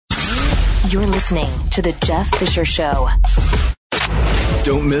You're listening to The Jeff Fisher Show.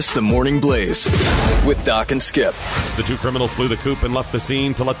 Don't miss the Morning Blaze with Doc and Skip. The two criminals flew the coop and left the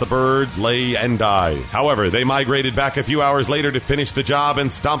scene to let the birds lay and die. However, they migrated back a few hours later to finish the job and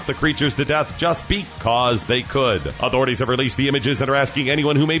stomp the creatures to death just because they could. Authorities have released the images and are asking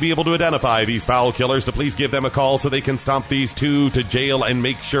anyone who may be able to identify these foul killers to please give them a call so they can stomp these two to jail and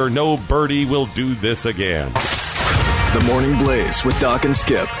make sure no birdie will do this again. The Morning Blaze with Doc and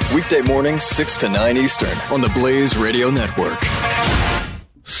Skip. Weekday mornings, 6 to 9 Eastern on the Blaze Radio Network.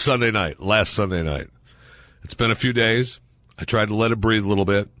 Last Sunday night. It's been a few days. I tried to let it breathe a little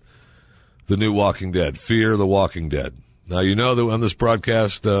bit. The new Walking Dead, Fear the Walking Dead. Now, you know that on this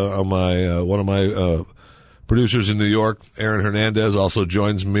broadcast, on my one of my producers in New York, Aaron Hernandez, also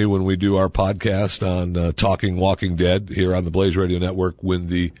joins me when we do our podcast on Talking Walking Dead here on the Blaze Radio Network when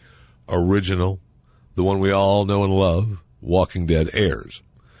the original, the one we all know and love, Walking Dead airs,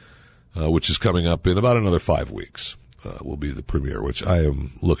 which is coming up in about another 5 weeks. Will be the premiere, which I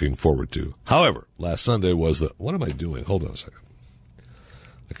am looking forward to. However, last Sunday was the... What am I doing? Hold on a second.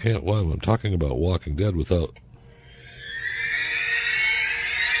 I can't... Well, I'm talking about Walking Dead without...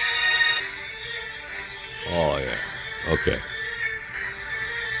 Oh, yeah. Okay.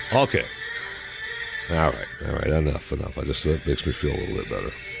 All right. Enough. That makes me feel a little bit better.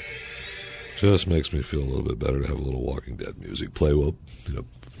 Just makes me feel a little bit better to have a little Walking Dead music play. We'll,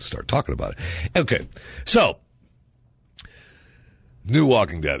 start talking about it. Okay. So... New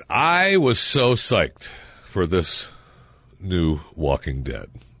Walking Dead. I was so psyched for this new Walking Dead.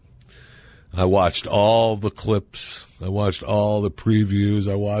 I watched all the clips. I watched all the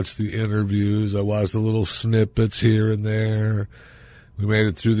previews. I watched the interviews. I watched the little snippets here and there. We made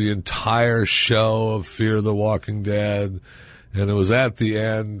it through the entire show of Fear the Walking Dead. And it was at the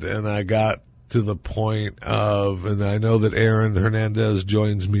end, and I got to the point of, and I know that Aaron Hernandez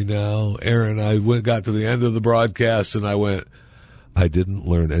joins me now. Aaron, I got to the end of the broadcast, and I went, I didn't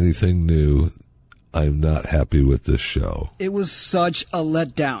learn anything new. I'm not happy with this show. It was such a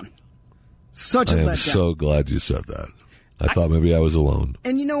letdown. I am so glad you said that. I thought maybe I was alone.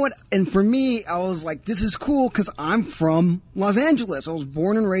 And you know what? And for me, I was like, this is cool because I'm from Los Angeles. I was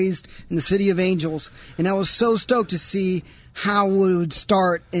born and raised in the City of Angels. And I was so stoked to see how it would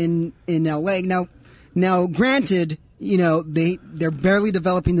start in L.A. Now, granted, they're barely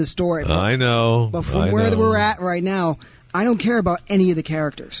developing the story. I know. But from where we're at right now, I don't care about any of the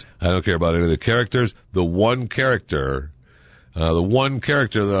characters. I don't care about any of the characters. The one character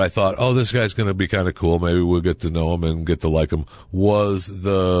that I thought, oh, this guy's going to be kind of cool. Maybe we'll get to know him and get to like him, was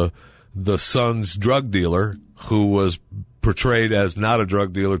the son's drug dealer, who was portrayed as not a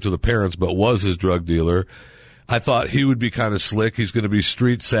drug dealer to the parents, but was his drug dealer. I thought he would be kind of slick. He's going to be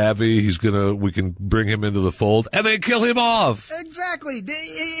street savvy. We can bring him into the fold, and they kill him off. Exactly.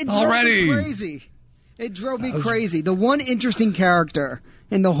 It drove me crazy. It drove me crazy. The one interesting character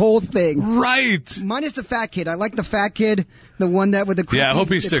in the whole thing. Right. Minus the fat kid. I like the fat kid, the one that with the creepy, yeah, I hope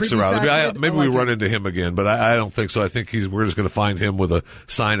he sticks around. Maybe we run into him again, but I don't think so. I think we're just going to find him with a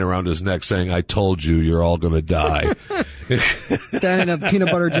sign around his neck saying, I told you, you're all going to die. That and a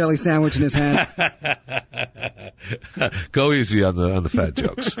peanut butter jelly sandwich in his hand. Go easy on the fat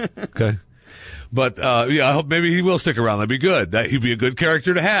jokes, okay? But, I hope maybe he will stick around. That'd be good. He'd be a good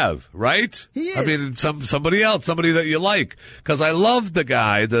character to have, right? He is. I mean, somebody else, somebody that you like. Because I love the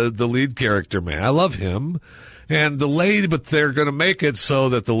guy, the lead character, man. I love him. And the lady, but they're going to make it so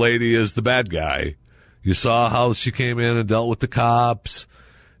that the lady is the bad guy. You saw how she came in and dealt with the cops.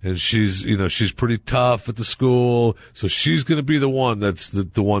 And she's pretty tough at the school. So she's going to be the one that's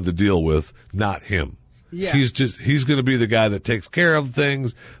the one to deal with, not him. Yeah. He's going to be the guy that takes care of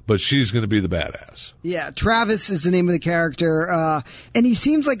things, but she's going to be the badass. Yeah. Travis is the name of the character. And he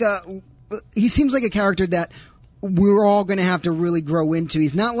seems like a character that we're all going to have to really grow into.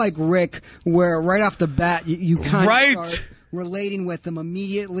 He's not like Rick, where right off the bat, you kind of start relating with him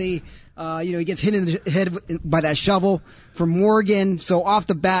immediately. He gets hit in the head by that shovel from Morgan. So off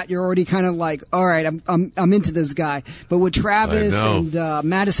the bat, you're already kind of like, all right, I'm into this guy. But with Travis and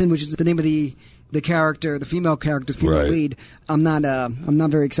Madison, which is the name of the character, the female character, female lead, I'm not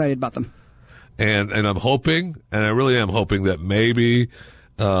very excited about them. And I'm hoping, and I really am hoping that maybe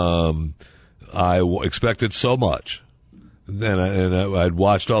I expected so much, and I'd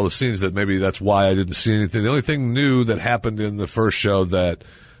watched all the scenes that maybe that's why I didn't see anything. The only thing new that happened in the first show that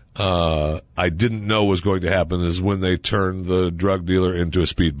I didn't know was going to happen is when they turned the drug dealer into a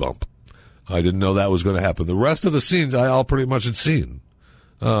speed bump. I didn't know that was going to happen. The rest of the scenes I all pretty much had seen.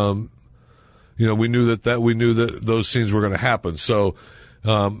 We knew that those scenes were going to happen. So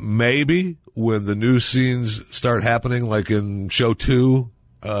maybe when the new scenes start happening, like in show 2,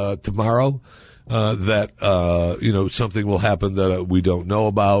 tomorrow. That something will happen that we don't know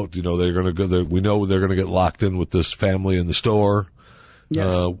about. They're going to go. We know they're going to get locked in with this family in the store.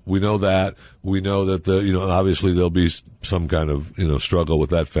 Yes. We know that. We know that obviously there'll be some kind of struggle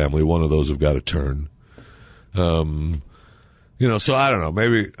with that family. One of those have got to turn. So I don't know.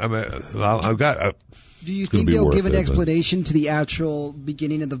 Maybe I've got. Do you think they'll give an explanation to the actual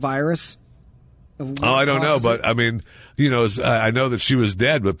beginning of the virus? I don't know, but I mean, I know that she was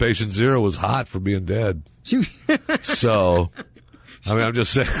dead, but Patient Zero was hot for being dead. So, I mean, I'm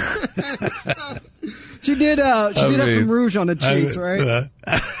just saying. She did have some rouge on the cheeks, right?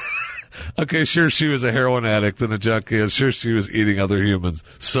 Okay, sure, she was a heroin addict and a junkie, and sure, she was eating other humans.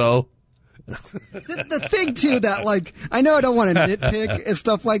 So. The thing too that I know I don't want to nitpick and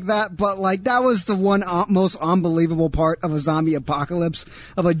stuff like that, but that was the one most unbelievable part of a zombie apocalypse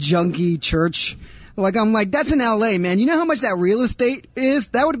of a junkie church. I'm that's in LA, man. You know how much that real estate is?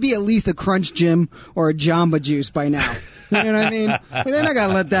 That would be at least a Crunch Gym or a Jamba Juice by now. You know what I mean? They're not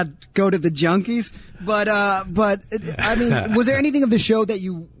gonna let that go to the junkies. But I mean, was there anything of the show that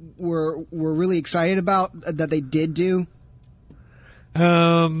you were really excited about that they did do?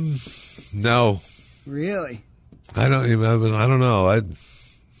 No. Really? I don't know. I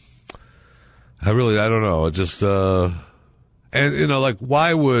don't know. It just, and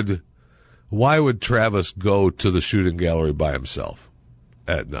why would Travis go to the shooting gallery by himself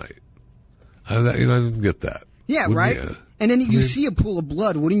at night? I didn't get that. Yeah, right? And then you see a pool of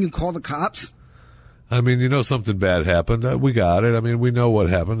blood. Wouldn't you call the cops? I mean, something bad happened. We got it. I mean, we know what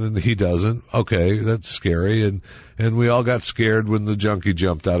happened, and he doesn't. Okay, that's scary. And we all got scared when the junkie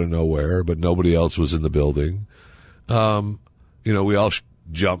jumped out of nowhere, but nobody else was in the building. We all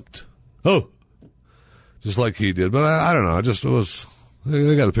jumped. Oh, just like he did. But I don't know.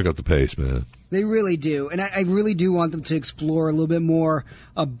 They got to pick up the pace, man. They really do. And I really do want them to explore a little bit more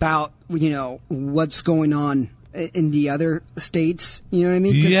about, what's going on in the other states, you know what I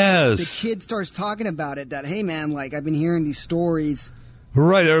mean? Yes. The kid starts talking about it that, hey, man, I've been hearing these stories.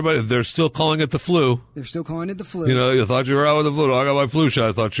 Right, everybody, they're still calling it the flu. They're still calling it the flu. You thought you were out with the flu. I got my flu shot.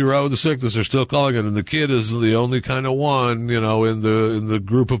 I thought you were out with the sickness. They're still calling it. And the kid is the only kind of one, in the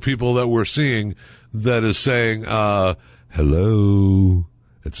group of people that we're seeing that is saying, hello,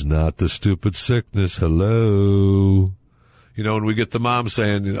 it's not the stupid sickness. Hello. And we get the mom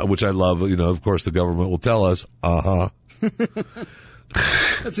saying, which I love, of course the government will tell us, That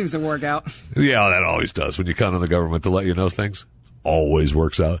seems to work out. Yeah, that always does. When you count on the government to let you know things, always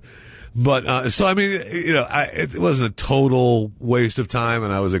works out. But, so I mean, it wasn't a total waste of time,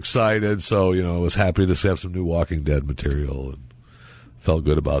 and I was excited. So, I was happy to have some new Walking Dead material and felt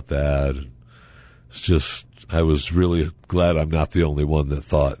good about that. It's just, I was really glad I'm not the only one that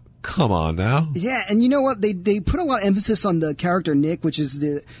thought, come on now. Yeah, and you know what? They put a lot of emphasis on the character Nick, which is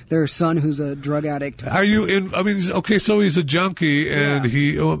their son who's a drug addict. Are you in? I mean, okay, so he's a junkie, and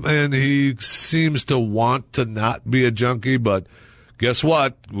he seems to want to not be a junkie, but guess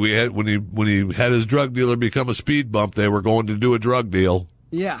what? When he had his drug dealer become a speed bump, they were going to do a drug deal.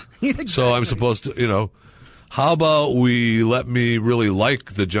 Yeah. Exactly. So I'm supposed to, how about we let me really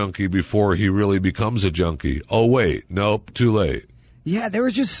like the junkie before he really becomes a junkie? Oh, wait. Nope. Too late. Yeah, there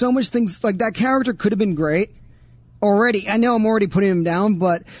was just so much things. That character could have been great already. I know I'm already putting him down,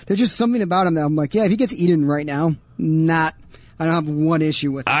 but there's just something about him that I'm like, yeah, if he gets eaten right now, I don't have one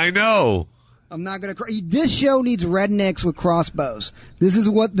issue with it. I know. I'm not going to. This show needs rednecks with crossbows. This is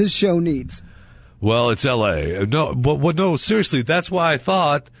what this show needs. Well, it's L.A. No, but no, seriously, that's why I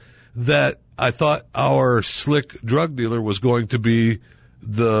thought our slick drug dealer was going to be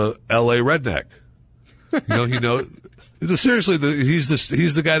the L.A. redneck. Seriously, he's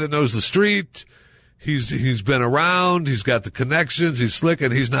the guy that knows the street. He's been around. He's got the connections. He's slick,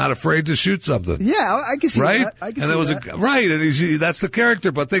 and he's not afraid to shoot something. Yeah, I can see right? that. I can see that. Right, and that's the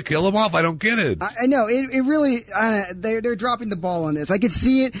character, but they kill him off. I don't get it. I know it really. They're dropping the ball on this. I can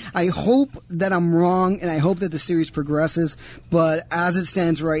see it. I hope that I'm wrong, and I hope that the series progresses. But as it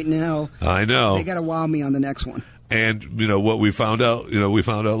stands right now, I know they got to wow me on the next one. And what we found out, we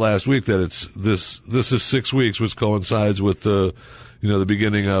found out last week that it's this is 6 weeks, which coincides with the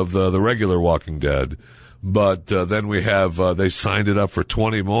beginning of the regular Walking Dead. But then we have they signed it up for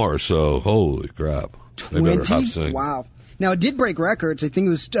 20 more. So holy crap, 20! Wow. Now it did break records. I think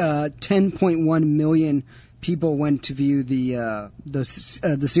it was 10.1 million people went to view the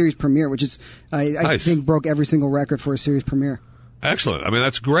series premiere, which is I think broke every single record for a series premiere. Excellent. I mean,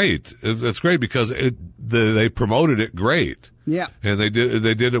 that's great. That's great because they promoted it great. Yeah. And they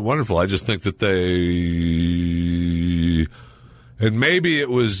did it wonderful. I just think that and maybe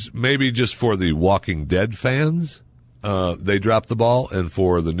it was just for the Walking Dead fans, they dropped the ball, and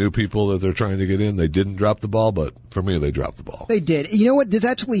for the new people that they're trying to get in, they didn't drop the ball, but for me, they dropped the ball. They did. You know what? This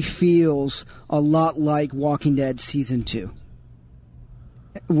actually feels a lot like Walking Dead Season 2.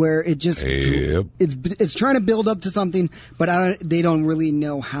 Where it just it's trying to build up to something, but they don't really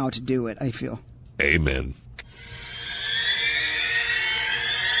know how to do it, I feel. Amen.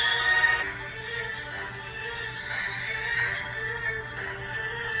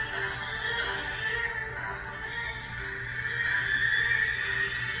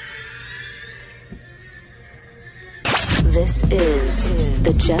 This is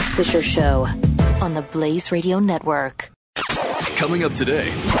The Jeff Fisher Show on the Blaze Radio Network. Coming up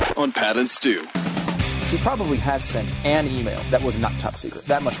today on Pat and Stu. She probably has sent an email that was not top secret.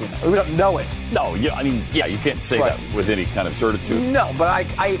 That much we know. We don't know it. No, you can't say that with any kind of certitude. No, but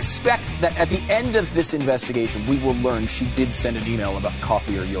I expect that at the end of this investigation, we will learn she did send an email about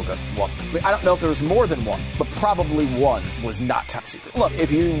coffee or yoga. I don't know if there was more than one, but probably one was not top secret. Look,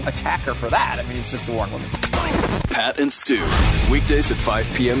 if you attack her for that, it's just a war on women. Pat and Stu, weekdays at 5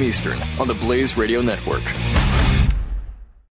 p.m. Eastern on the Blaze Radio Network.